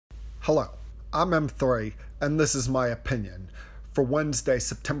Hello, I'm M3, and this is my opinion for Wednesday,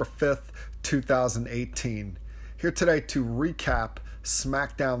 September 5th, 2018. Here today to recap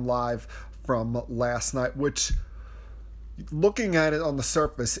Smackdown Live from last night, which, looking at it on the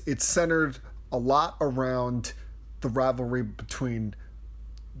surface, it centered a lot around the rivalry between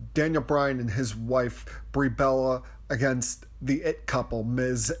Daniel Bryan and his wife, Brie Bella, against the It couple,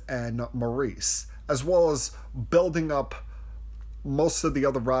 Miz and Maurice, as well as building up most of the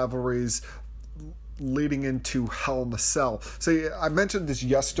other rivalries leading into Hell in a Cell. So I mentioned this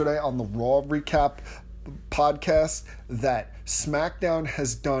yesterday on the Raw recap podcast that SmackDown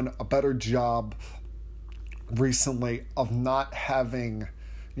has done a better job recently of not having,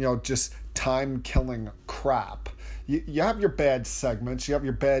 just time-killing crap. You have your bad segments, you have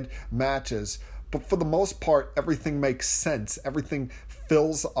your bad matches, but for the most part, everything makes sense. Everything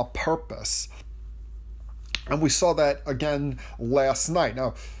fills a purpose. And we saw that again last night.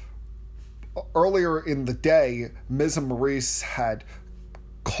 Now, earlier in the day, Miz and Maurice had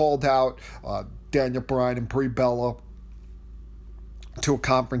called out Daniel Bryan and Brie Bella to a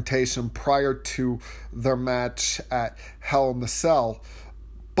confrontation prior to their match at Hell in a Cell.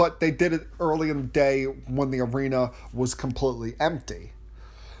 But they did it early in the day when the arena was completely empty.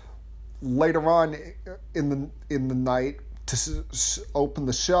 Later on in the night, to open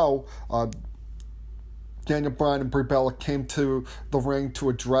the show, Daniel Bryan and Brie Bella came to the ring to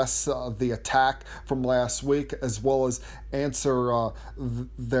address the attack from last week, as well as answer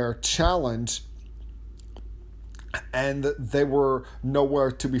their challenge. And they were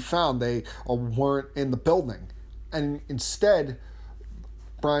nowhere to be found. They weren't in the building. And instead,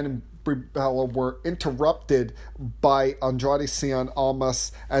 Bryan and Brie Bella were interrupted by Andrade Cien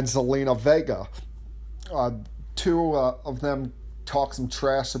Almas and Zelina Vega. Two of them talked some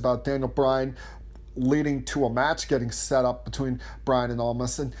trash about Daniel Bryan, leading to a match getting set up between Bryan and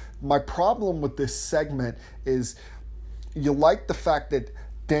Almas. And my problem with this segment is you like the fact that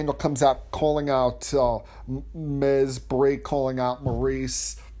Daniel comes out calling out Miz, Brie calling out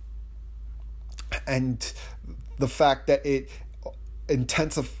Maurice, and the fact that it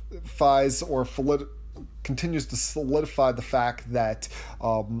intensifies or continues to solidify the fact that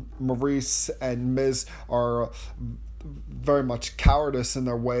Maurice and Miz are very much cowardice in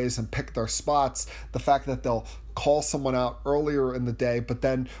their ways and pick their spots. The fact that they'll call someone out earlier in the day, but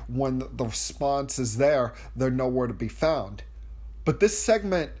then when the response is there, they're nowhere to be found. But this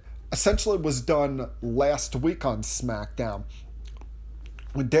segment essentially was done last week on SmackDown,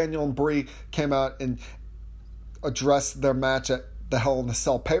 when Daniel and Brie came out and addressed their match at the Hell in a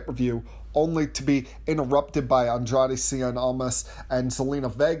Cell pay-per-view, only to be interrupted by Andrade Cien Almas and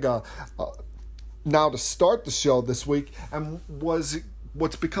Zelina Vega now to start the show this week, and was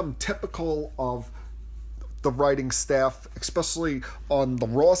what's become typical of the writing staff, especially on the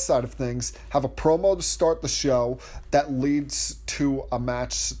Raw side of things, have a promo to start the show that leads to a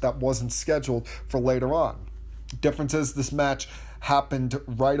match that wasn't scheduled for later on. Difference is this match happened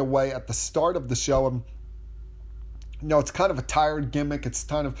right away at the start of the show, and it's kind of a tired gimmick. It's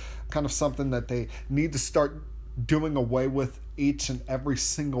kind of something that they need to start doing away with each and every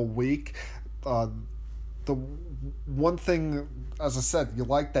single week. The one thing, as I said, you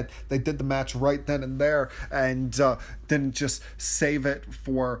like that they did the match right then and there and didn't just save it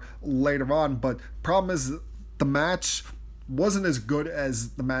for later on. But problem is, the match wasn't as good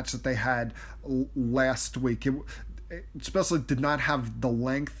as the match that they had last week. It especially did not have the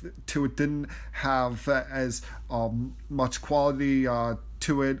length to it, didn't have as much quality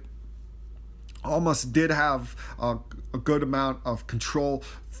to it. Almost did have a good amount of control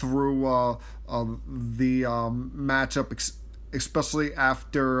through the matchup, especially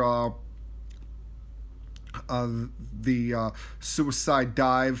after the suicide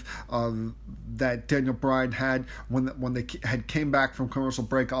dive that Daniel Bryan had when they had came back from commercial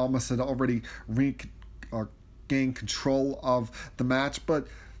break. Almost had already gained control of the match, but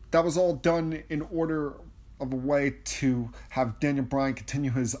that was all done in order of a way to have Daniel Bryan continue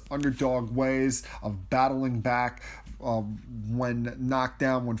his underdog ways of battling back when knocked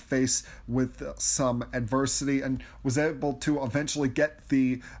down, when faced with some adversity, and was able to eventually get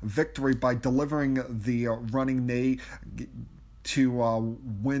the victory by delivering the running knee to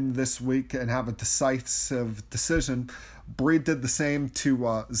win this week and have a decisive decision. Brie did the same to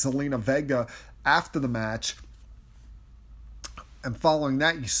Zelina Vega after the match. And following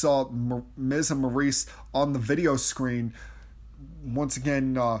that, you saw Miz and Maurice on the video screen once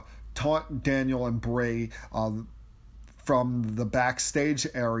again taunt Daniel and Brie from the backstage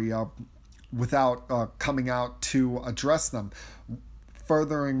area without coming out to address them.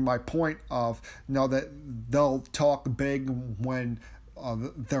 Furthering my point of, that they'll talk big when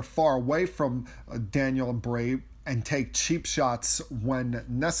they're far away from Daniel and Bray and take cheap shots when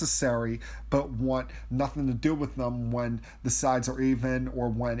necessary, but want nothing to do with them when the sides are even or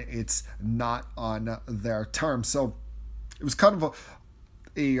when it's not on their terms. So it was kind of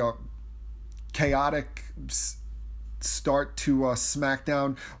a chaotic start to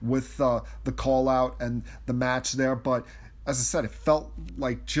SmackDown with the call out and the match there, but as I said, it felt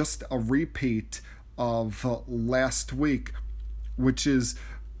like just a repeat of last week, which is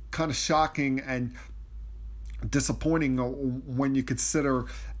kind of shocking and disappointing when you consider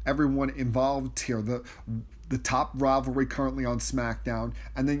everyone involved here. The top rivalry currently on SmackDown,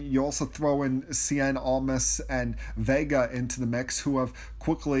 and then you also throw in Cien, Almas, and Vega into the mix, who have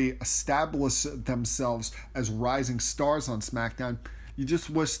quickly established themselves as rising stars on SmackDown. You just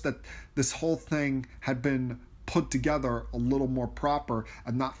wish that this whole thing had been put together a little more proper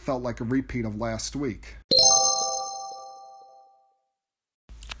and not felt like a repeat of last week.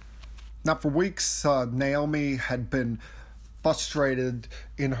 Now, for weeks, Naomi had been frustrated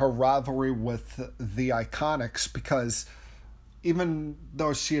in her rivalry with the Iconics because even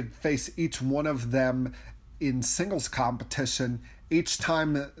though she had faced each one of them in singles competition, each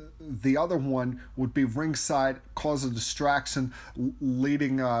time the other one would be ringside, cause a distraction,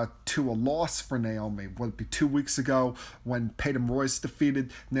 leading to a loss for Naomi. Would it be 2 weeks ago when Peyton Royce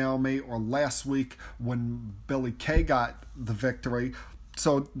defeated Naomi, or last week when Billie Kay got the victory?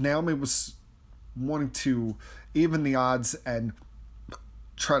 So Naomi was wanting to even the odds and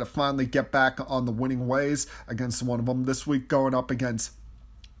try to finally get back on the winning ways against one of them. This week going up against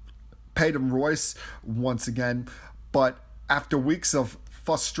Peyton Royce once again. But after weeks of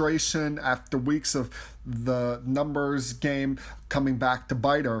frustration, after weeks of the numbers game coming back to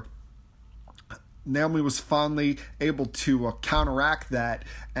bite her, Naomi was finally able to counteract that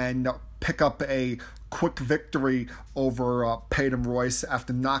and pick up a quick victory over Peyton Royce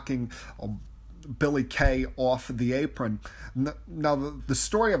after knocking Billie Kay off the apron. Now, the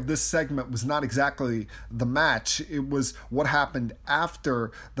story of this segment was not exactly the match. It was what happened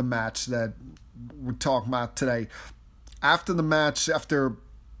after the match that we're talking about today. After the match, after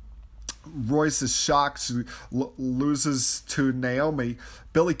Royce is shocked, she loses to Naomi,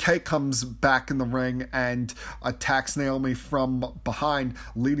 Billie Kay comes back in the ring and attacks Naomi from behind,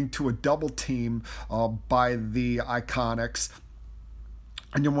 leading to a double team by the Iconics.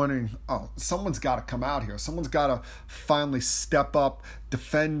 And you're wondering, someone's got to come out here. Someone's got to finally step up,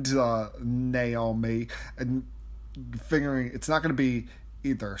 defend Naomi, and figuring it's not going to be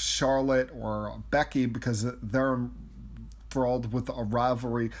either Charlotte or Becky because they're enthralled with a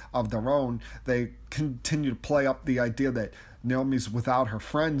rivalry of their own. They continue to play up the idea that Naomi's without her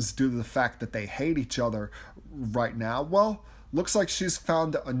friends due to the fact that they hate each other right now. Well, looks like she's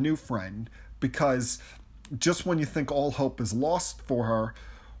found a new friend, because just when you think all hope is lost for her,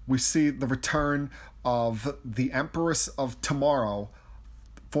 we see the return of the Empress of Tomorrow,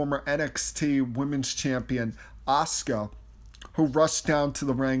 former NXT Women's Champion Asuka, who rushed down to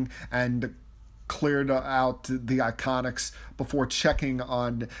the ring and cleared out the Iconics before checking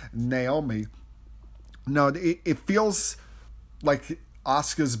on Naomi. Now, it feels like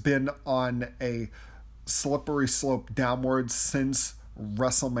Asuka's been on a slippery slope downwards since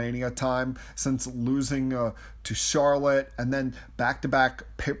WrestleMania time, since losing to Charlotte and then back-to-back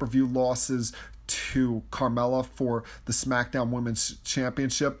pay-per-view losses to Carmella for the SmackDown Women's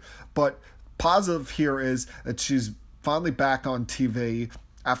Championship. But positive here is that she's finally back on TV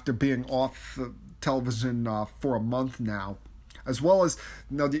after being off television for a month now, as well as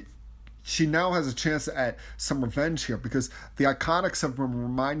she now has a chance at some revenge here, because the Iconics have been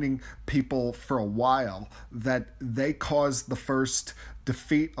reminding people for a while that they caused the first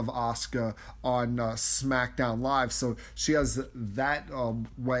defeat of Asuka on SmackDown Live, so she has that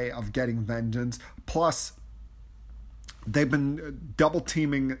way of getting vengeance. Plus, they've been double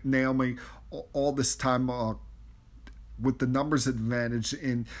teaming Naomi all this time with the numbers advantage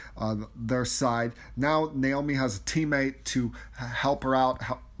in their side. Now Naomi has a teammate to help her out,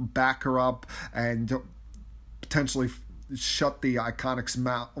 back her up, and potentially shut the Iconics'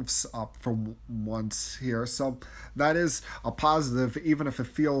 mouths up for once here. So that is a positive, even if it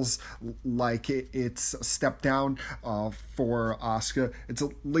feels like it's a step down for Asuka. It's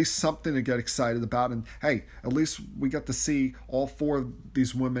at least something to get excited about. And hey, at least we get to see all four of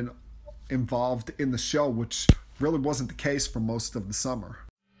these women involved in the show, which really wasn't the case for most of the summer.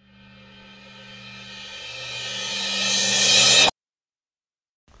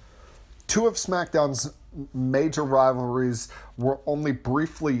 Two of SmackDown's major rivalries were only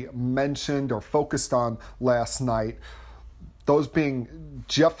briefly mentioned or focused on last night, those being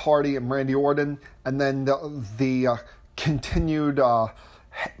Jeff Hardy and Randy Orton, and then the continued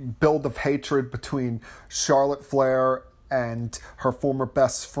build of hatred between Charlotte Flair and her former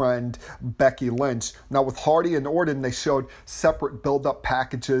best friend, Becky Lynch. Now, with Hardy and Orton, they showed separate build-up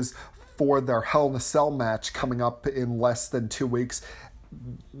packages for their Hell in a Cell match coming up in less than 2 weeks.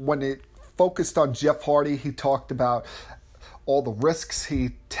 When it focused on Jeff Hardy, he talked about all the risks he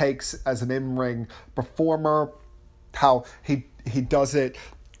takes as an in-ring performer, how he does it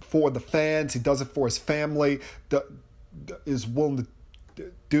for the fans, he does it for his family, is willing to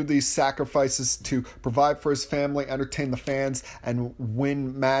do these sacrifices to provide for his family, entertain the fans, and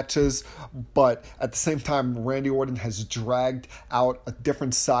win matches. But at the same time, Randy Orton has dragged out a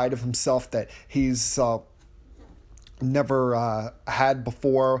different side of himself that he's never had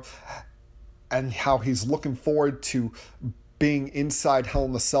before, and how he's looking forward to being inside Hell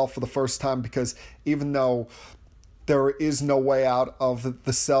in a Cell for the first time, because even though there is no way out of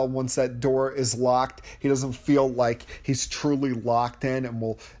the cell once that door is locked, he doesn't feel like he's truly locked in and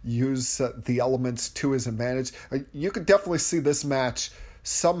will use the elements to his advantage. You could definitely see this match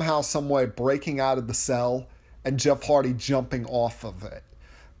somehow, some way breaking out of the cell and Jeff Hardy jumping off of it,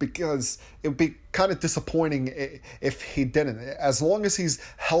 because it would be kind of disappointing if he didn't, as long as he's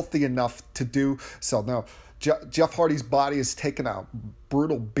healthy enough to do so. Now, Jeff Hardy's body has taken a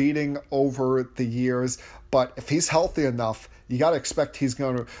brutal beating over the years, but if he's healthy enough, you got to expect he's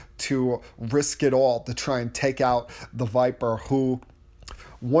going to risk it all to try and take out the Viper, who,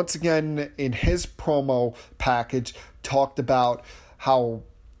 once again, in his promo package, talked about how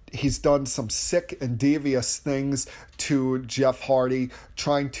he's done some sick and devious things to Jeff Hardy,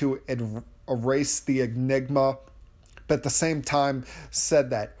 trying to erase the enigma, but at the same time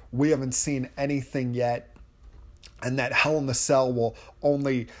said that we haven't seen anything yet, and that Hell in a Cell will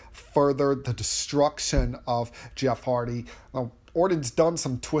only further the destruction of Jeff Hardy. Now, Orton's done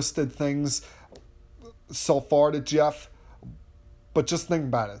some twisted things so far to Jeff, but just think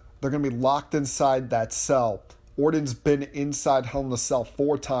about it. They're going to be locked inside that cell. Orton's been inside Hell in a Cell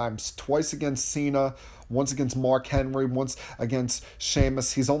 4 times, twice against Cena, once against Mark Henry, once against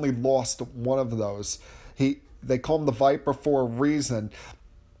Sheamus. He's only lost one of those. They call him the Viper for a reason,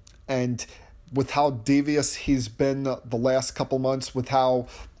 and with how devious he's been the last couple months, with how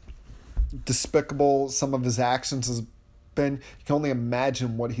despicable some of his actions has been, you can only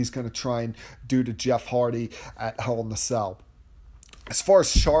imagine what he's going to try and do to Jeff Hardy at Hell in a Cell. As far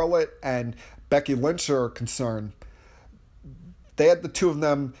as Charlotte and Becky Lynch are concerned, they had the two of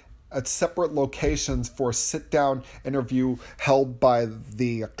them at separate locations for a sit-down interview held by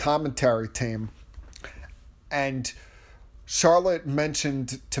the commentary team. And Charlotte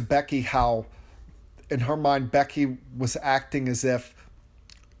mentioned to Becky how, in her mind, Becky was acting as if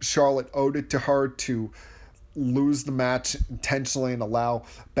Charlotte owed it to her to lose the match intentionally and allow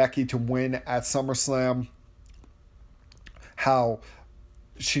Becky to win at SummerSlam. How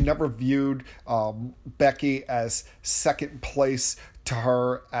she never viewed Becky as second place to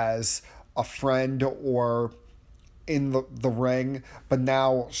her as a friend or in the ring, but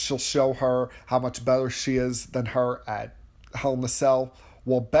now she'll show her how much better she is than her at Hell in a Cell.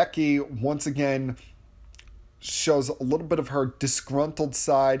 Well, Becky, once again, shows a little bit of her disgruntled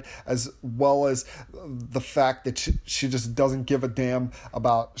side, as well as the fact that she just doesn't give a damn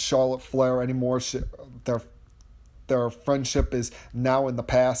about Charlotte Flair anymore. Their friendship is now in the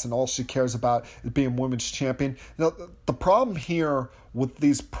past, and all she cares about is being women's champion. Now, the problem here with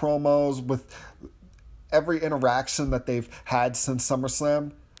these promos, with every interaction that they've had since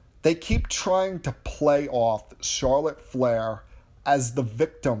SummerSlam, they keep trying to play off Charlotte Flair as the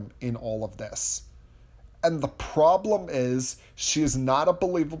victim in all of this. And the problem is, she is not a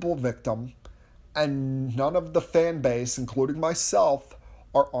believable victim, and none of the fan base, including myself,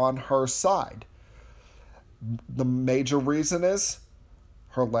 are on her side. The major reason is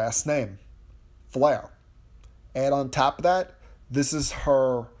her last name, Flair. And on top of that, this is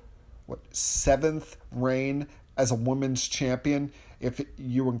her 7th reign as a women's champion, if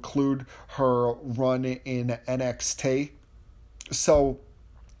you include her run in NXT. So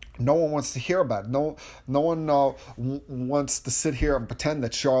no one wants to hear about it. No one wants to sit here and pretend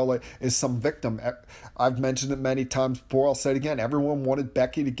that Charlotte is some victim. I've mentioned it many times before. I'll say it again. Everyone wanted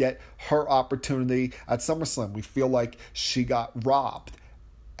Becky to get her opportunity at SummerSlam. We feel like she got robbed.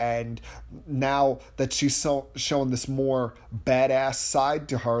 And now that she's showing this more badass side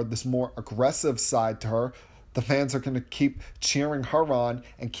to her, this more aggressive side to her, the fans are going to keep cheering her on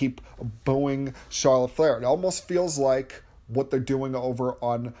and keep booing Charlotte Flair. It almost feels like what they're doing over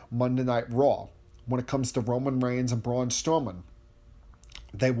on Monday Night Raw when it comes to Roman Reigns and Braun Strowman.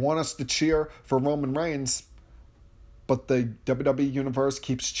 They want us to cheer for Roman Reigns, but the WWE Universe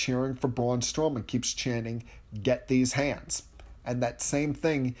keeps cheering for Braun Strowman, keeps chanting, get these hands. And that same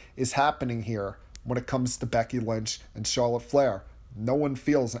thing is happening here when it comes to Becky Lynch and Charlotte Flair. No one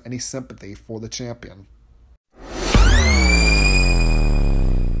feels any sympathy for the champion.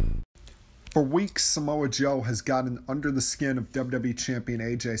 For weeks, Samoa Joe has gotten under the skin of WWE Champion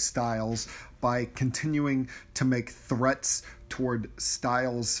AJ Styles by continuing to make threats toward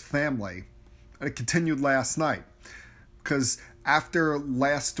Styles' family. And it continued last night. Because after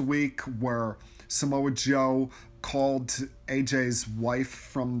last week where Samoa Joe called AJ's wife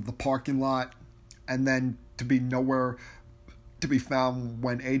from the parking lot and then to be nowhere to be found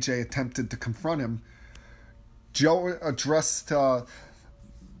when AJ attempted to confront him, Joe addressed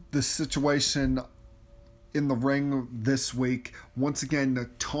the situation in the ring this week, once again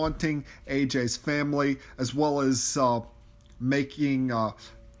taunting AJ's family, as well as making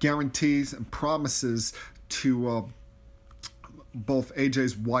guarantees and promises to both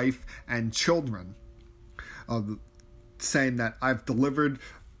AJ's wife and children, saying that I've delivered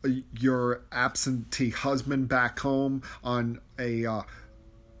your absentee husband back home on a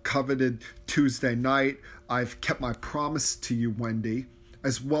coveted Tuesday night. I've kept my promise to you, Wendy,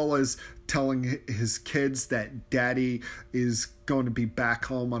 as well as telling his kids that Daddy is going to be back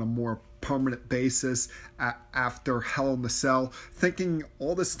home on a more permanent basis after Hell in the Cell, thinking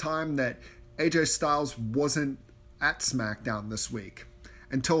all this time that AJ Styles wasn't at Smackdown this week,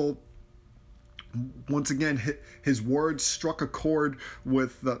 until once again his words struck a chord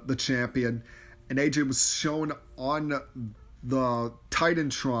with the champion, and AJ was shown on the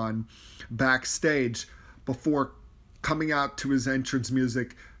Titantron backstage before coming out to his entrance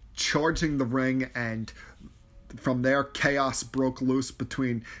music, charging the ring, and from there chaos broke loose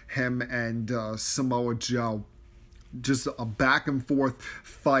between him and Samoa Joe. Just a back and forth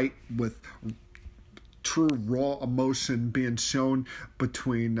fight with true raw emotion being shown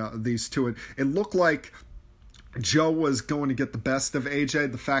between these two. It looked like Joe was going to get the best of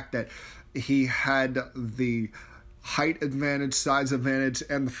AJ. The fact that he had the height advantage, size advantage,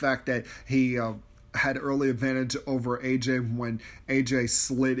 and the fact that he had early advantage over AJ when AJ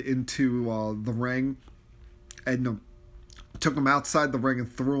slid into the ring and took him outside the ring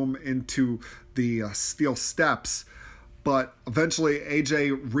and threw him into the steel steps. But eventually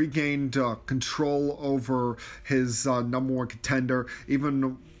AJ regained control over his number one contender,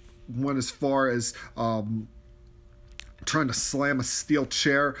 even went as far as trying to slam a steel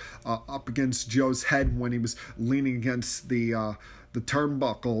chair up against Joe's head when he was leaning against the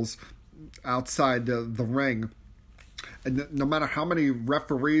turnbuckles outside the ring. And no matter how many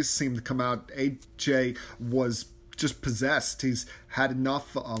referees seemed to come out, AJ was just possessed. He's had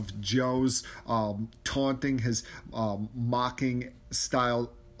enough of Joe's taunting, his mocking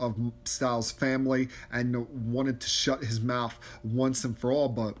style of Styles' family, and wanted to shut his mouth once and for all.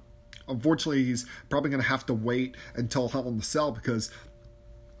 But unfortunately, he's probably going to have to wait until Hell in the Cell, because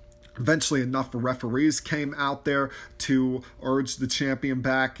eventually enough referees came out there to urge the champion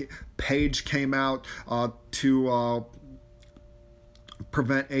back. Paige came out to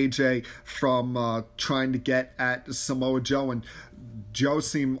prevent AJ from trying to get at Samoa Joe, and Joe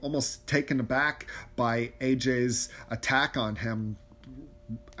seemed almost taken aback by AJ's attack on him.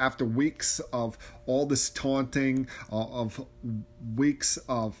 After weeks of all this taunting, of weeks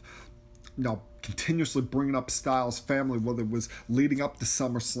of continuously bringing up Styles' family, whether it was leading up to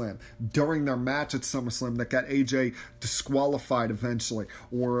SummerSlam, during their match at SummerSlam that got AJ disqualified eventually,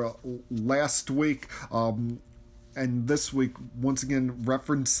 or last week and this week, once again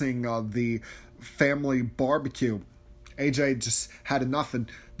referencing the family barbecue. AJ just had enough, and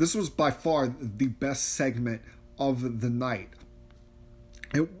this was by far the best segment of the night.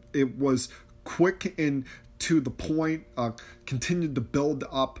 It was quick and to the point, continued to build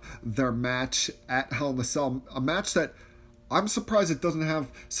up their match at Hell in a Cell, a match that I'm surprised it doesn't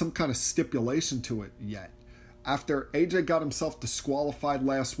have some kind of stipulation to it yet. After AJ got himself disqualified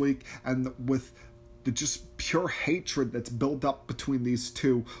last week, and with the just pure hatred that's built up between these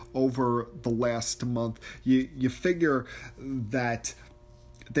two over the last month, you figure that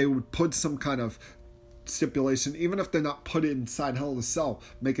they would put some kind of stipulation, even if they're not put it inside Hell in a Cell,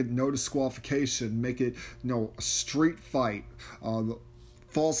 make it no disqualification, make it a street fight,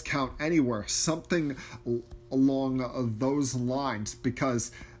 falls count anywhere, something along those lines,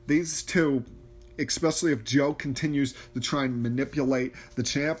 because these two, especially if Joe continues to try and manipulate the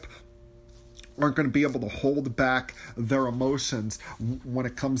champ, aren't going to be able to hold back their emotions when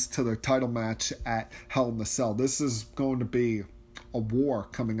it comes to their title match at Hell in a Cell. This is going to be a war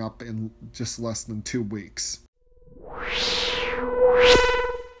coming up in just less than 2 weeks.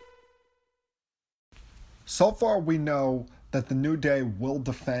 So far we know that the New Day will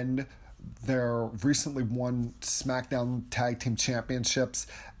defend their recently won Smackdown Tag Team Championships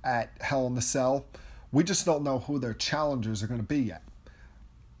at Hell in a Cell. We just don't know who their challengers are going to be yet.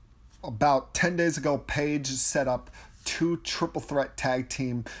 About 10 days ago, Paige set up 2 triple threat tag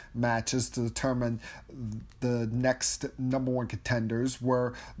team matches to determine the next number 1 contenders,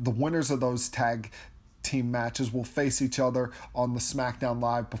 where the winners of those tag team matches will face each other on the SmackDown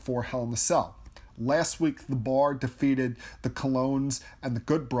Live before Hell in a Cell. Last week, The Bar defeated the Colognes and the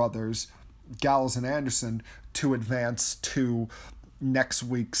Good Brothers, Gallows and Anderson, to advance to next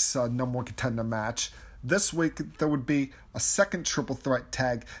week's number 1 contender match. This week, there would be a second triple threat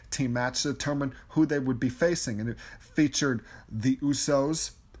tag team match to determine who they would be facing. And it featured the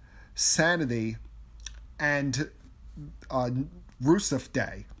Usos, Sanity, and Rusev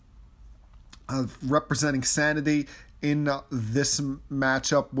Day. Representing Sanity in this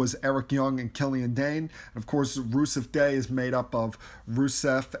matchup was Eric Young and Killian Dane. And of course, Rusev Day is made up of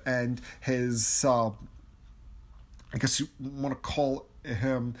Rusev and his, I guess you want to call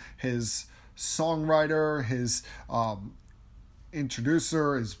him his songwriter, his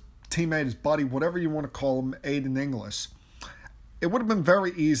introducer, his teammate, his buddy, whatever you want to call him, Aiden English. It would have been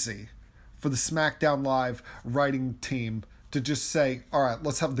very easy for the SmackDown Live writing team to just say, all right,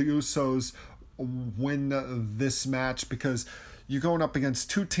 let's have the Usos win this match, because you're going up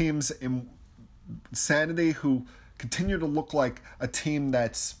against 2 teams in Sanity who continue to look like a team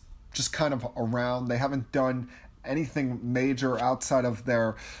that's just kind of around. They haven't done anything major outside of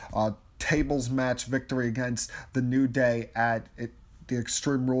their tables match victory against the New Day at the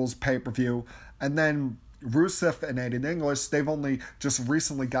Extreme Rules pay-per-view. And then Rusev and Aiden English, they've only just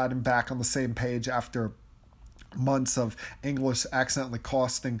recently gotten back on the same page after months of English accidentally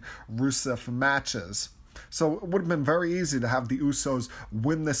costing Rusev matches. So it would have been very easy to have the Usos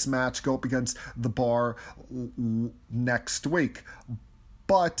win this match, go up against The Bar next week.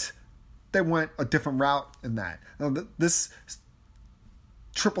 But they went a different route in that. Now, this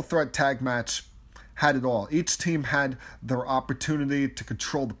triple threat tag match had it all. Each team had their opportunity to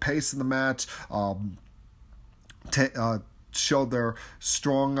control the pace of the match, show their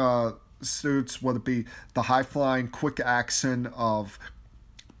strong suits, whether it be the high-flying, quick action of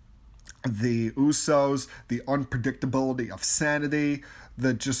the Usos, the unpredictability of Sanity,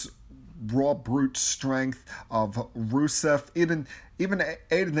 the just raw brute strength of Rusev. Even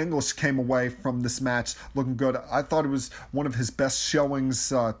Aiden English came away from this match looking good. I thought it was one of his best showings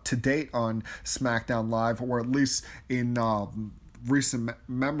to date on SmackDown Live, or at least in recent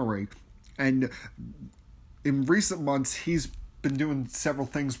memory. And in recent months, he's been doing several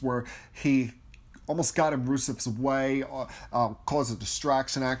things where he almost got in Rusev's way, caused a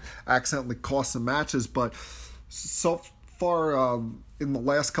distraction, accidentally cost some matches. But so far in the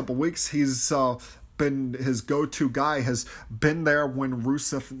last couple weeks, he's been his go-to guy, has been there when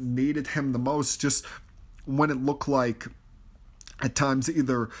Rusev needed him the most, just when it looked like at times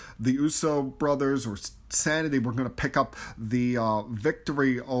either the Uso brothers or Sanity were going to pick up the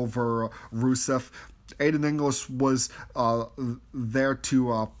victory over Rusev. Aiden English was there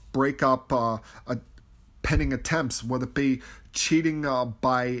to break up pinning attempts, whether it be cheating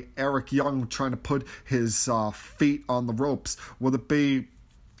by Eric Young trying to put his feet on the ropes, whether it be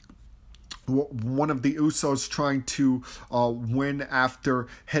one of the Usos trying to win after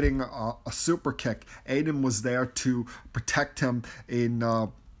hitting a super kick. Aiden was there to protect him in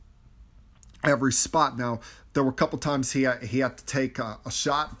every spot. Now, there were a couple times he had to take a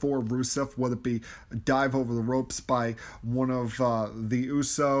shot for Rusev, whether it be a dive over the ropes by one of the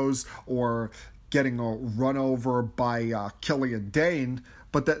Usos or getting a run over by Killian Dane.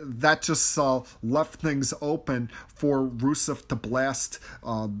 But that just left things open for Rusev to blast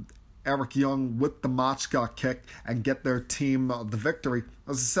Eric Young with the Machka kick and get their team the victory.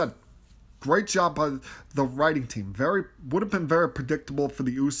 As I said, great job by the writing team. Would have been very predictable for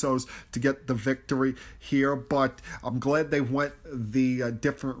the Usos to get the victory here, but I'm glad they went the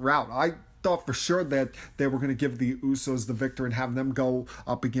different route. I thought for sure that they were going to give the Usos the victory and have them go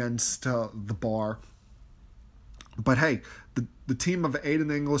up against the Bar. But hey, the team of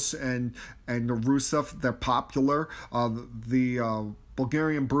Aiden English and Rusev, they're popular. The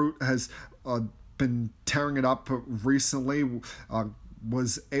Bulgarian Brute has been tearing it up recently.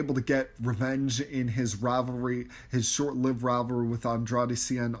 Was able to get revenge in his short-lived rivalry with Andrade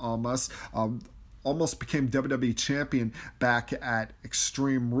Cien Almas. Almost became WWE champion back at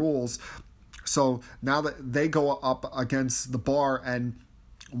Extreme Rules. So now that they go up against the Bar, and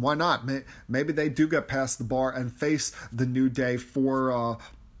why not? Maybe they do get past the Bar and face the New Day for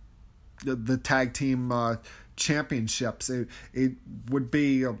the tag team championships. It would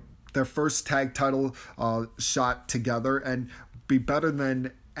be their first tag title shot together, and be better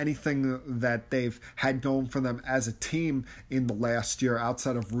than anything that they've had going for them as a team in the last year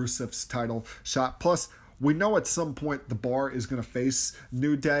outside of Rusev's title shot. Plus, we know at some point the Bar is going to face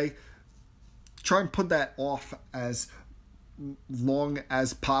New Day. Try and put that off as long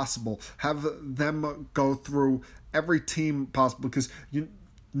as possible. Have them go through every team possible, because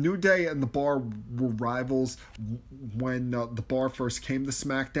New Day and the Bar were rivals when the Bar first came to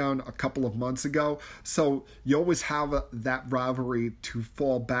SmackDown a couple of months ago. So you always have that rivalry to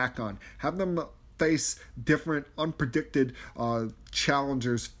fall back on. Have them face different, unpredicted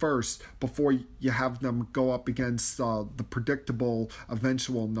challengers first before you have them go up against the predictable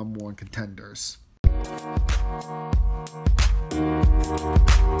eventual number one contenders.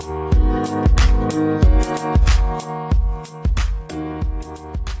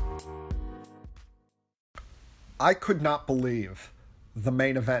 I could not believe the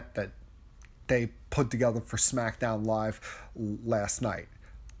main event that they put together for SmackDown Live last night.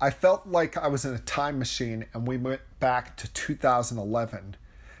 I felt like I was in a time machine and we went back to 2011,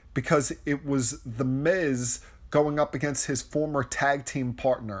 because it was The Miz going up against his former tag team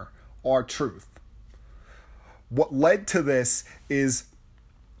partner, R-Truth. What led to this is,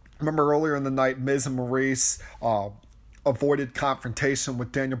 remember earlier in the night, Miz and Maurice avoided confrontation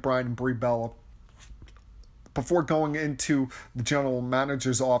with Daniel Bryan and Brie Bella before going into the general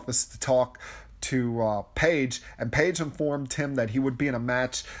manager's office to talk to Paige, and Paige informed him that he would be in a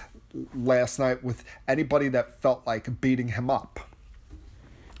match last night with anybody that felt like beating him up.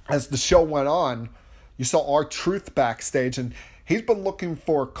 As the show went on, you saw R-Truth backstage, and he's been looking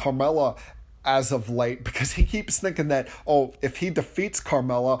for Carmella as of late, because he keeps thinking that, if he defeats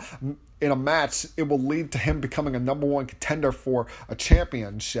Carmella in a match, it will lead to him becoming a number one contender for a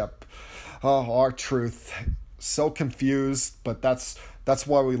championship. R-Truth, so confused, but that's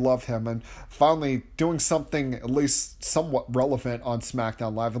why we love him. And finally doing something at least somewhat relevant on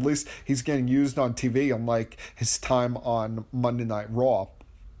SmackDown Live. At least he's getting used on TV, unlike his time on Monday Night Raw.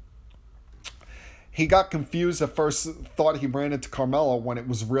 He got confused at first, thought he ran into Carmella when it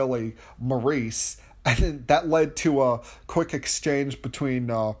was really Maurice. And then that led to a quick exchange between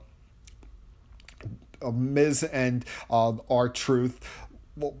Miz and R-Truth,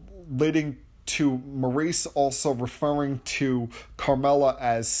 leading to Maurice also referring to Carmella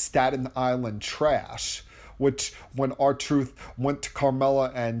as Staten Island trash, which when R-Truth went to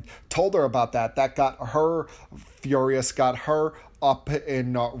Carmella and told her about that got her furious, got her up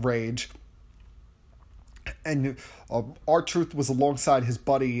in rage. And R-Truth was alongside his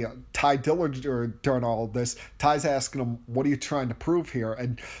buddy Ty Dillinger during all of this. Ty's asking him, what are you trying to prove here?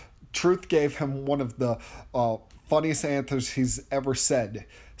 And Truth gave him one of the funniest answers he's ever said,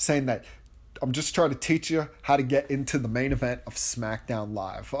 saying that, I'm just trying to teach you how to get into the main event of SmackDown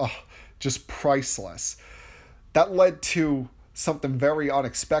Live. Just priceless. That led to something very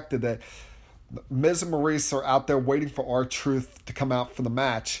unexpected, that Miz and Maurice are out there waiting for R-Truth to come out for the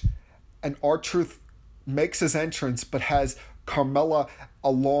match. And R-Truth makes his entrance, but has Carmella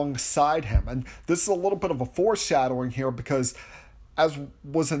alongside him. And this is a little bit of a foreshadowing here, because as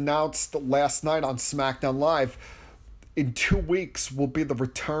was announced last night on SmackDown Live, in 2 weeks will be the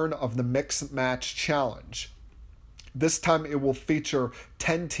return of the Mixed Match Challenge. This time it will feature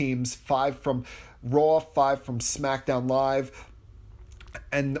 10 teams, 5 from Raw, 5 from SmackDown Live,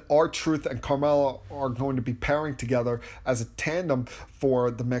 and R-Truth and Carmella are going to be pairing together as a tandem for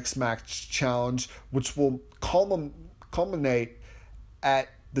the Mixed Match Challenge, which will culminate at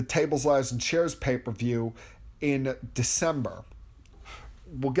the Tables, Ladders, and Chairs pay-per-view in December.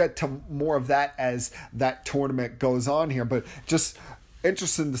 We'll get to more of that as that tournament goes on here, but just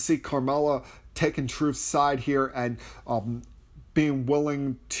interesting to see Carmella taking Truth's side here and being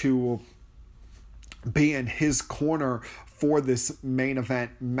willing to be in his corner for this main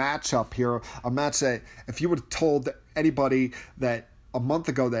event matchup here. A match that, if you would have told anybody that a month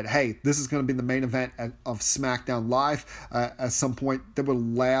ago that, hey, this is going to be the main event of SmackDown Live at some point, they would have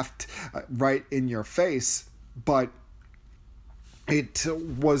laughed right in your face. But it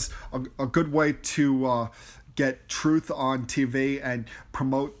was a good way to get Truth on TV and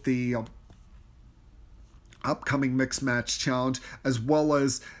promote the upcoming Mixed Match Challenge, as well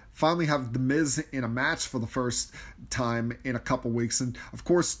as finally have The Miz in a match for the first time in a couple weeks. And of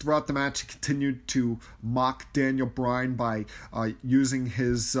course, throughout the match, he continued to mock Daniel Bryan by using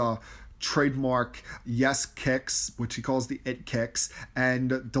his trademark yes kicks, which he calls the it kicks,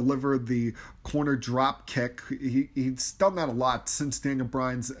 and deliver the corner drop kick. He's done that a lot since Daniel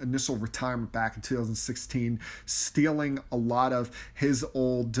Bryan's initial retirement back in 2016, stealing a lot of his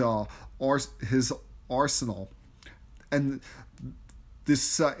old his arsenal. And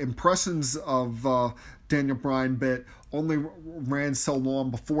this impressions of Daniel Bryan bit only ran so long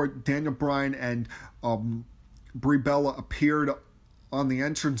before Daniel Bryan and Brie Bella appeared on the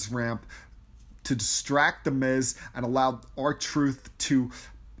entrance ramp to distract The Miz and allowed R-Truth to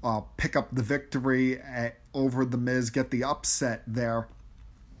pick up the victory over The Miz, get the upset there.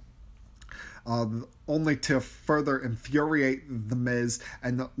 Only to further infuriate The Miz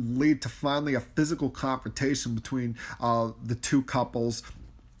and lead to finally a physical confrontation between the two couples.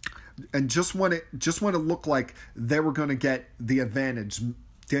 And just when it looked like they were going to get the advantage,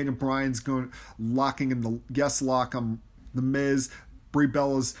 Daniel Bryan's locking in the yes lock on The Miz. Brie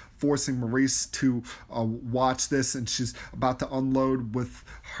Bella's forcing Maurice to watch this, and she's about to unload with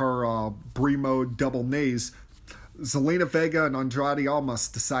her Brie mode double knees. Zelina Vega and Andrade Almas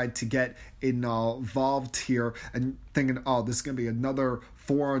decide to get involved here and thinking, oh, this is going to be another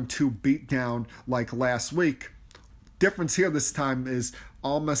 4-on-2 beatdown like last week. Difference here this time is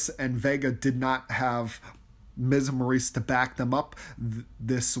Almas and Vega did not have Miz and Maurice to back them up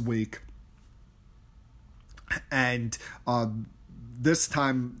this week. And this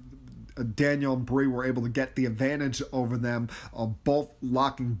time, Daniel and Brie were able to get the advantage over them,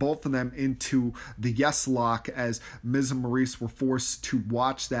 locking both of them into the yes lock as Miz and Maurice were forced to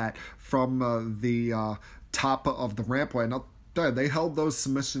watch that from the top of the rampway. And they held those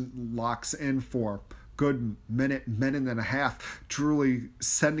submission locks in for a good minute and a half, truly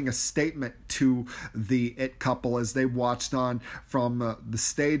sending a statement to the It couple as they watched on from the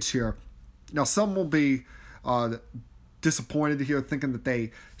stage here. Now, some will be disappointed here, thinking that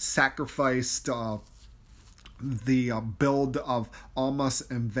they sacrificed the build of Almas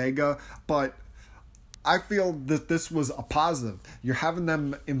and Vega, but I feel that this was a positive. You're having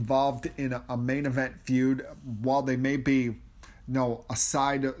them involved in a main event feud, while they may be a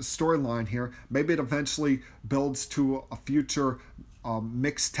side storyline here. Maybe it eventually builds to a future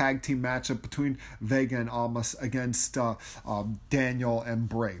mixed tag team matchup between Vega and Almas against Daniel and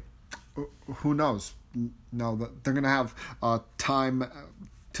Brie. Who knows? No, they're going to have time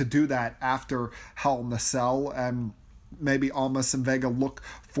to do that after Hell in a Cell, and maybe Almas and Vega look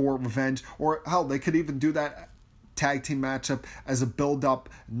for revenge, or hell, they could even do that tag team matchup as a build-up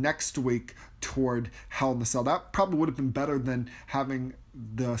next week toward Hell in a Cell. That probably would have been better than having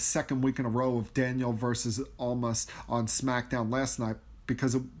the second week in a row of Daniel versus Almas on Smackdown last night,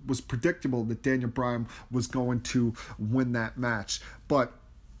 because it was predictable that Daniel Bryan was going to win that match. But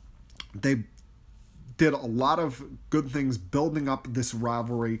they did a lot of good things building up this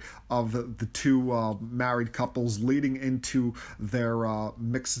rivalry of the two married couples, leading into their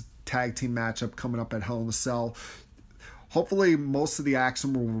mixed tag team matchup coming up at Hell in a Cell. Hopefully most of the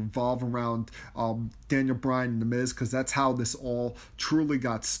action will revolve around Daniel Bryan and The Miz, because that's how this all truly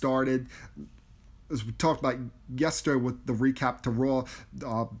got started. As we talked about yesterday with the recap to Raw,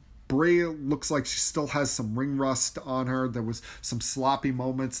 Brie looks like she still has some ring rust on her. There was some sloppy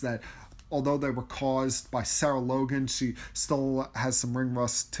moments that, although they were caused by Sarah Logan, she still has some ring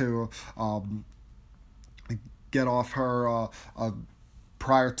rust to get off her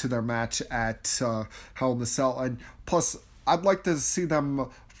prior to their match at Hell in a Cell. And plus, I'd like to see them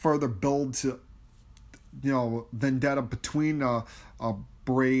further build vendetta between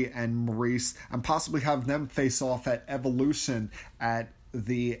Brie and Maurice, and possibly have them face off at Evolution at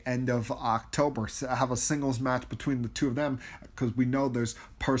the end of October. So have a singles match between the two of them, because we know there's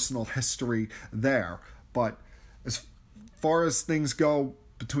personal history there. But as far as things go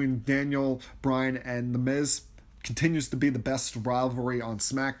between Daniel Bryan and The Miz, continues to be the best rivalry on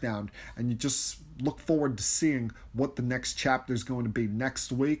SmackDown, and you just look forward to seeing what the next chapter is going to be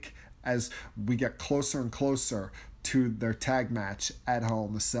next week as we get closer and closer to their tag match at Hell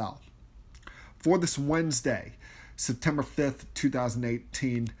in a Cell. For this Wednesday, September 5th,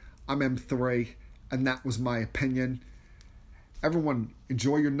 2018, I'm M3, and that was my opinion. Everyone,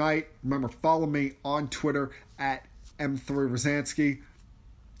 enjoy your night. Remember, follow me on Twitter at M3Rosansky,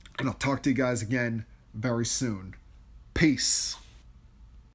 and I'll talk to you guys again very soon. Peace.